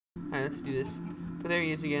Alright, let's do this. But there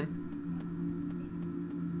he is again.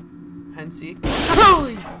 Hide and seek.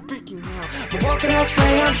 Holy freaking hell. What can I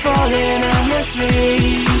say? I'm falling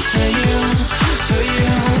endlessly for you.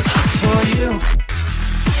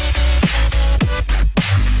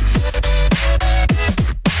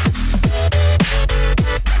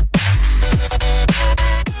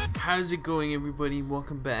 How's it going, everybody?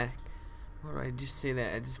 Welcome back. Why do I just say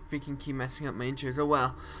that? I just freaking keep messing up my intros. Oh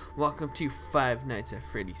well. Welcome to Five Nights at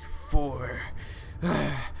Freddy's 4.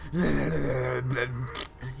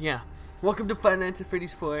 Yeah. Welcome to Five Nights at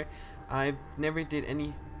Freddy's 4. I've never did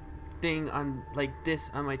anything on like this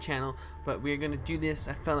on my channel, but we're gonna do this.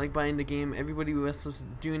 I felt like buying the game. Everybody else was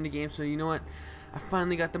doing the game, so you know what? I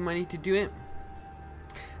finally got the money to do it.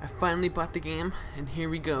 I finally bought the game, and here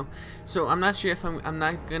we go. So I'm not sure if I'm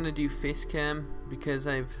not gonna do face cam because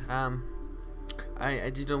I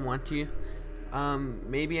just don't want to.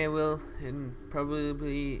 Maybe I will, and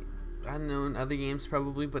probably I don't know, in other games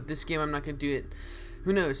probably, but this game I'm not gonna do it.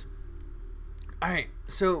 Who knows? All right.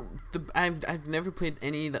 So I've never played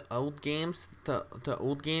any of the old games, the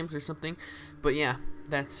old games or something, but yeah,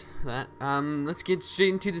 that's that. Let's get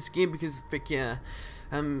straight into this game because frick yeah.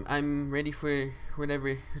 I'm ready for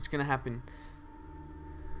whatever it's gonna happen.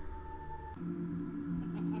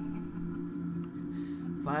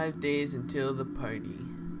 "5 days until the party."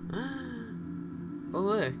 Oh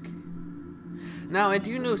look! Now I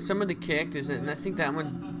do know some of the characters, and I think that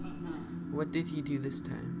one's. What did he do this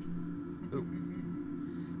time? Oh,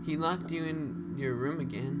 he locked you in your room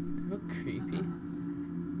again. Oh, creepy.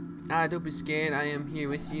 Ah, don't be scared. I am here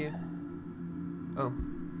with you. Oh.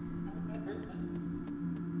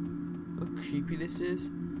 How creepy this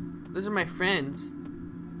is. Those are my friends.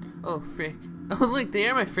 Oh frick. Oh look, they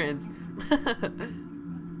are my friends.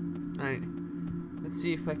 Alright. Let's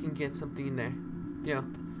see if I can get something in there. Yo.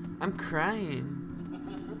 I'm crying.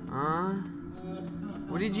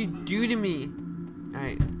 What did you do to me?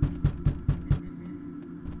 Alright.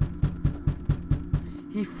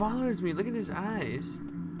 He follows me. Look at his eyes.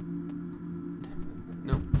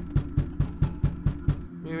 Nope.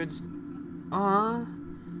 Maybe it's.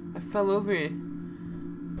 I fell over it.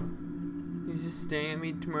 He's just staring at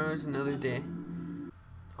me. Tomorrow's another day.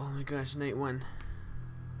 Oh my gosh, night 1.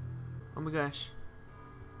 Oh my gosh.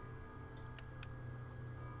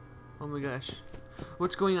 Oh my gosh.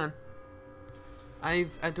 What's going on? I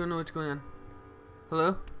don't know what's going on.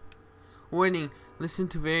 Hello? Warning. Listen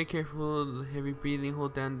to very careful, heavy breathing.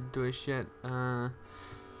 Hold down the door shut.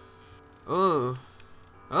 Oh,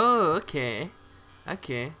 okay.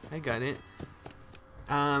 Okay, I got it.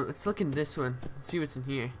 Let's look in this one. Let's see what's in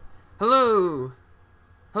here. Hello!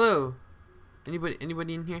 Hello! Anybody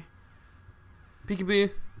in here?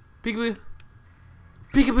 Peekaboo! Peekaboo!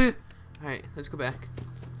 Peekaboo! Alright, let's go back.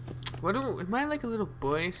 Am I like a little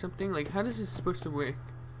boy or something? Like, how is this supposed to work?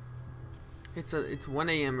 It's 1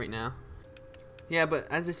 AM right now. Yeah,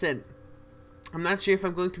 but as I said, I'm not sure if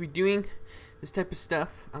I'm going to be doing this type of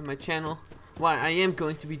stuff on my channel. Well, I am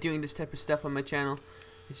going to be doing this type of stuff on my channel.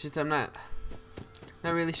 It's just I'm not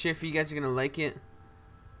really sure if you guys are gonna like it,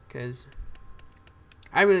 cause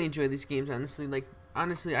I really enjoy these games. Honestly,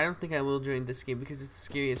 I don't think I will join this game because it's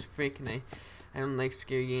scary as frick, and I don't like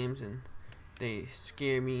scary games, and they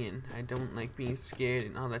scare me, and I don't like being scared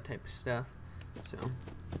and all that type of stuff. So,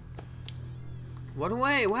 why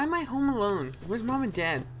am I home alone? Where's mom and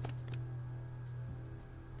dad?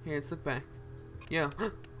 Here, let's look back. Yo,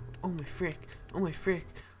 oh my frick, oh my frick,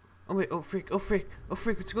 oh my, oh frick, oh frick, oh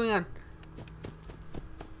frick, what's going on?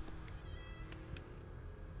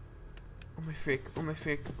 Oh my frick, oh my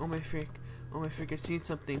frick, oh my frick, oh my frick, I seen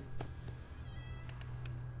something.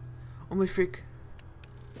 Oh my frick.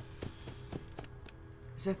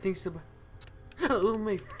 Is that thing still? Oh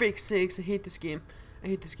my frick sakes, I hate this game. I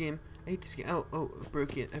hate this game. I hate this game. Oh, I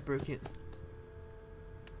broke it. I broke it.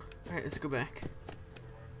 Alright, let's go back.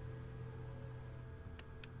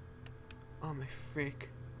 Oh my frick.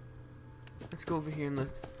 Let's go over here and look.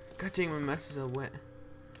 God dang, my mouse is all wet.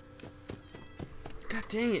 God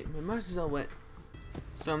dang it, my mouse is all wet.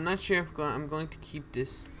 So I'm not sure if I'm going to keep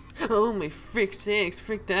this. Oh my frick sakes,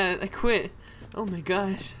 frick that, I quit. Oh my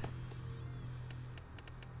gosh.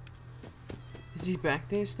 Is he back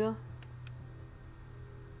there still?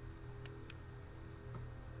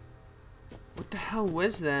 What the hell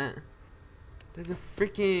was that? There's a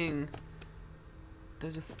freaking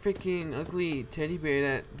ugly teddy bear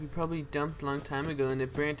that we probably dumped a long time ago and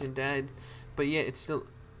it burnt and died. But yet it's still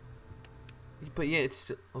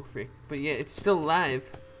oh frick. But yeah, it's still alive.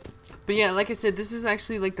 But yeah, like I said, this is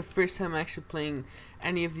actually like the first time I'm actually playing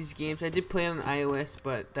any of these games. I did play on iOS,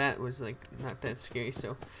 but that was like not that scary,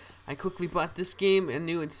 so I quickly bought this game. I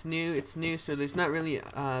knew it's new, so there's not really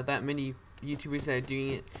that many YouTubers that are doing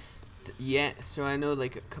it yet. So I know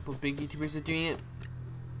like a couple big YouTubers are doing it.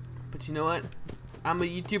 But you know what? I'm a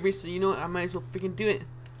YouTuber, so you know what? I might as well freaking do it.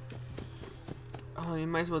 Oh, you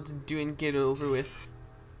might as well just do it and get it over with.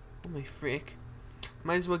 Oh my frick.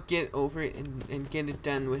 Might as well get over it and get it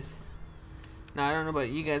done with. Now, I don't know about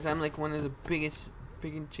you guys. I'm like one of the biggest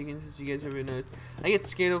freaking chickens, as you guys ever know. I get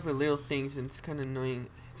scared over little things, and it's kind of annoying.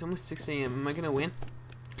 It's almost 6 a.m. Am I going to win?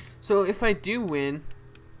 So, if I do win,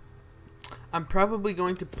 I'm probably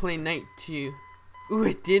going to play night 2. Ooh,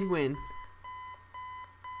 I did win.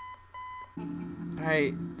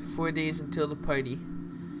 Alright, 4 days until the party.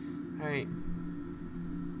 Alright.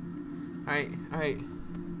 Alright.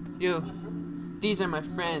 Yo, these are my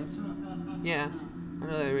friends. Yeah, I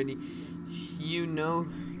know that already. You know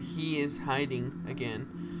he is hiding again.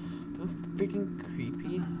 So freaking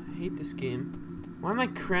creepy. I hate this game. Why am I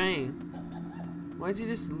crying? Why is he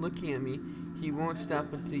just looking at me? He won't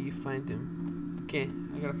stop until you find him. Okay,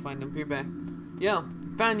 I gotta find him. Be back. Yo,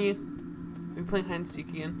 found you. Are we playing hide and seek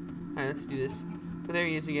again? Alright, let's do this. Oh, there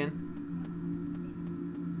he is again.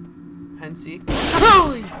 Hide and seek.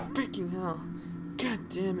 Holy freaking hell. God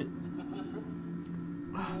damn it.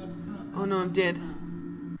 Oh no, I'm dead.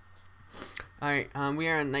 Alright, we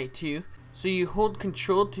are on night 2. So you hold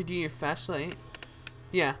control to do your flashlight.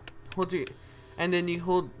 Yeah, hold it. And then you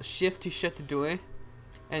hold shift to shut the door.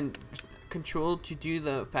 And control to do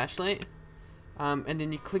the flashlight. And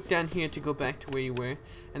then you click down here to go back to where you were.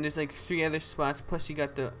 And there's like 3 other spots, plus you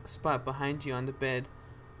got the spot behind you on the bed.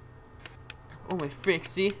 Oh my frick,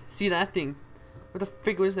 see? See that thing? What the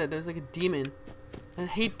frick was that? There's like a demon. I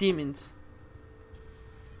hate demons.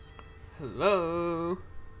 Hello?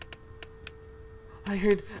 I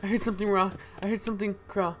heard something wrong. I heard something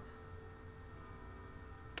crawl.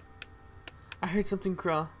 I heard something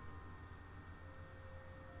crawl.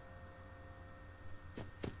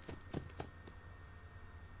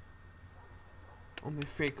 Oh my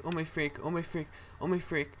frick, oh my frick, oh my frick, oh my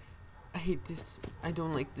frick. I hate this. I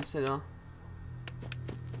don't like this at all.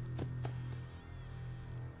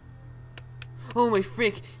 Oh my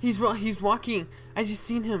frick, he's walking. I just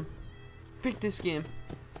seen him. Frick this game.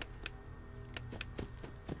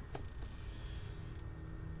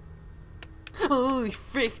 Holy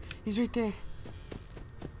frick, he's right there.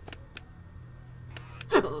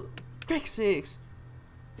 Frick sakes.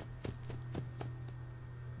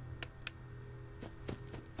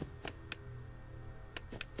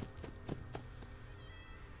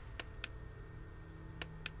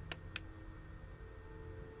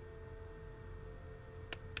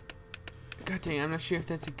 God dang, I'm not sure if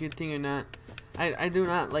that's a good thing or not. I do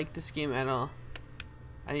not like this game at all.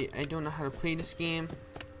 I don't know how to play this game.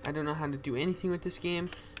 I don't know how to do anything with this game.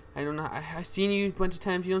 I don't know. I've seen you a bunch of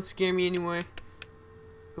times. You don't scare me anymore.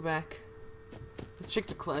 Go back. Let's check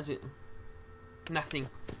the closet. Nothing.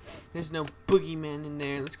 There's no boogeyman in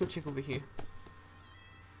there. Let's go check over here.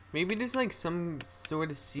 Maybe there's like some sort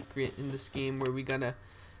of secret in this game where we gotta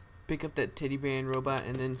pick up that teddy bear and robot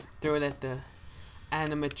and then throw it at the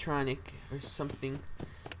animatronic or something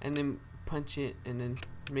and then punch it and then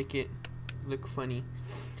make it look funny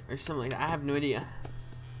or something like that. I have no idea.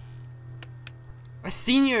 I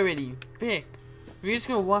seen you already, Vic. If you're just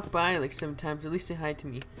gonna walk by like 7 times, at least say hi to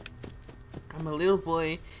me. I'm a little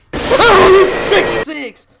boy. Oh, Vic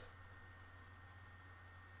 6!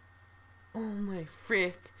 Oh my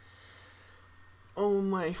frick. Oh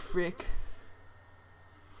my frick.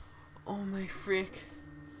 Oh my frick.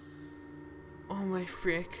 Oh my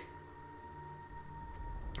frick.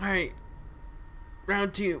 Alright.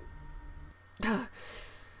 Round 2. I'm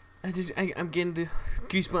getting the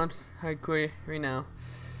goosebumps hardcore right now.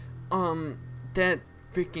 That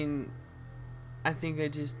freaking, I think I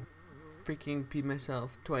just freaking peed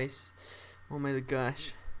myself twice. Oh my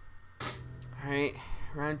gosh. Alright,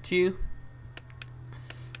 round 2.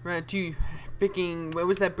 Round 2. Freaking, what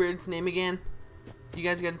was that bird's name again? You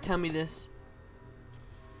guys gotta tell me this.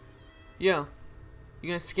 Yo, you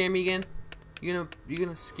gonna scare me again? You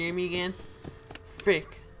gonna scare me again?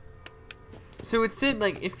 Frick. So it said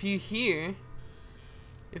like if you hear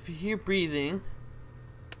breathing,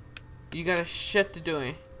 you gotta shut the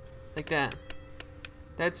door, like that.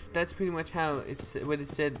 That's pretty much how it's what it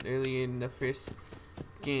said earlier in the first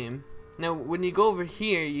game. Now when you go over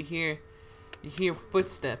here, you hear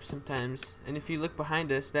footsteps sometimes, and if you look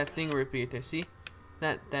behind us, that thing will appear there. See,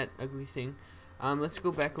 that ugly thing. Let's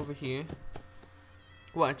go back over here.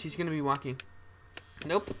 Watch, he's gonna be walking.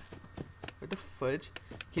 Nope. What the fudge?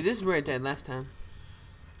 Okay, this is where I died last time.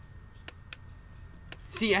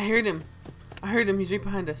 See, I heard him. He's right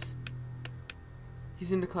behind us.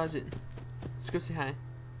 He's in the closet. Let's go say hi.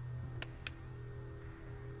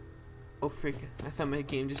 Oh frick, I thought my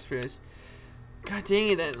game just froze. God dang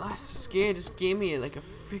it, that last scare just gave me like a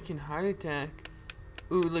freaking heart attack.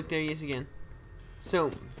 Ooh, look, there he is again. So,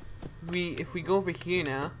 if we go over here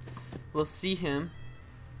now, we'll see him.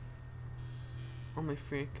 Oh my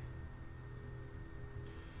frick.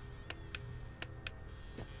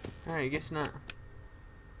 Alright, I guess not.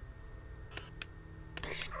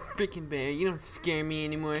 Freaking bear, you don't scare me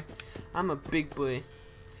anymore. I'm a big boy.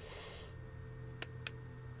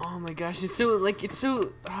 Oh my gosh, it's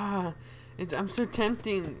so I'm so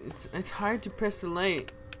tempting. It's hard to press the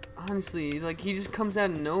light. Honestly, like he just comes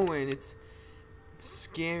out of nowhere and it's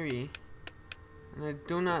scary. And I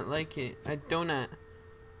do not like it. I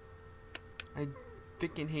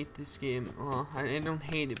freaking hate this game. Well, I don't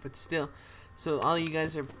hate it, but still. So all you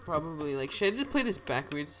guys are probably like, should I just play this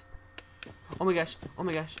backwards? Oh my gosh, oh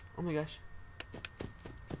my gosh, oh my gosh.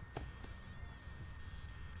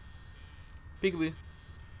 Peekaboo.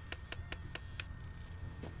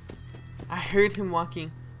 I heard him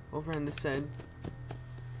walking over on the side.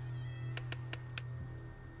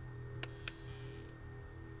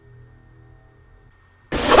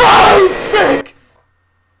 Oh, frick!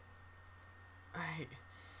 Alright.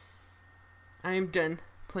 I am done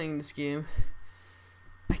playing this game.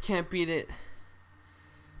 I can't beat it.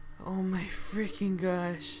 Oh my freaking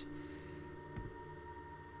gosh.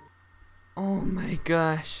 Oh my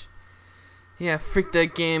gosh. Yeah, frick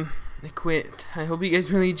that game. I quit. I hope you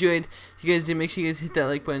guys really enjoyed. If you guys did, make sure you guys hit that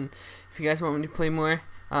like button. If you guys want me to play more,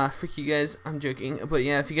 frick you guys. I'm joking. But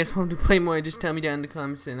yeah, if you guys want me to play more, just tell me down in the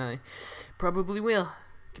comments and I probably will.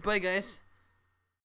 Goodbye, guys.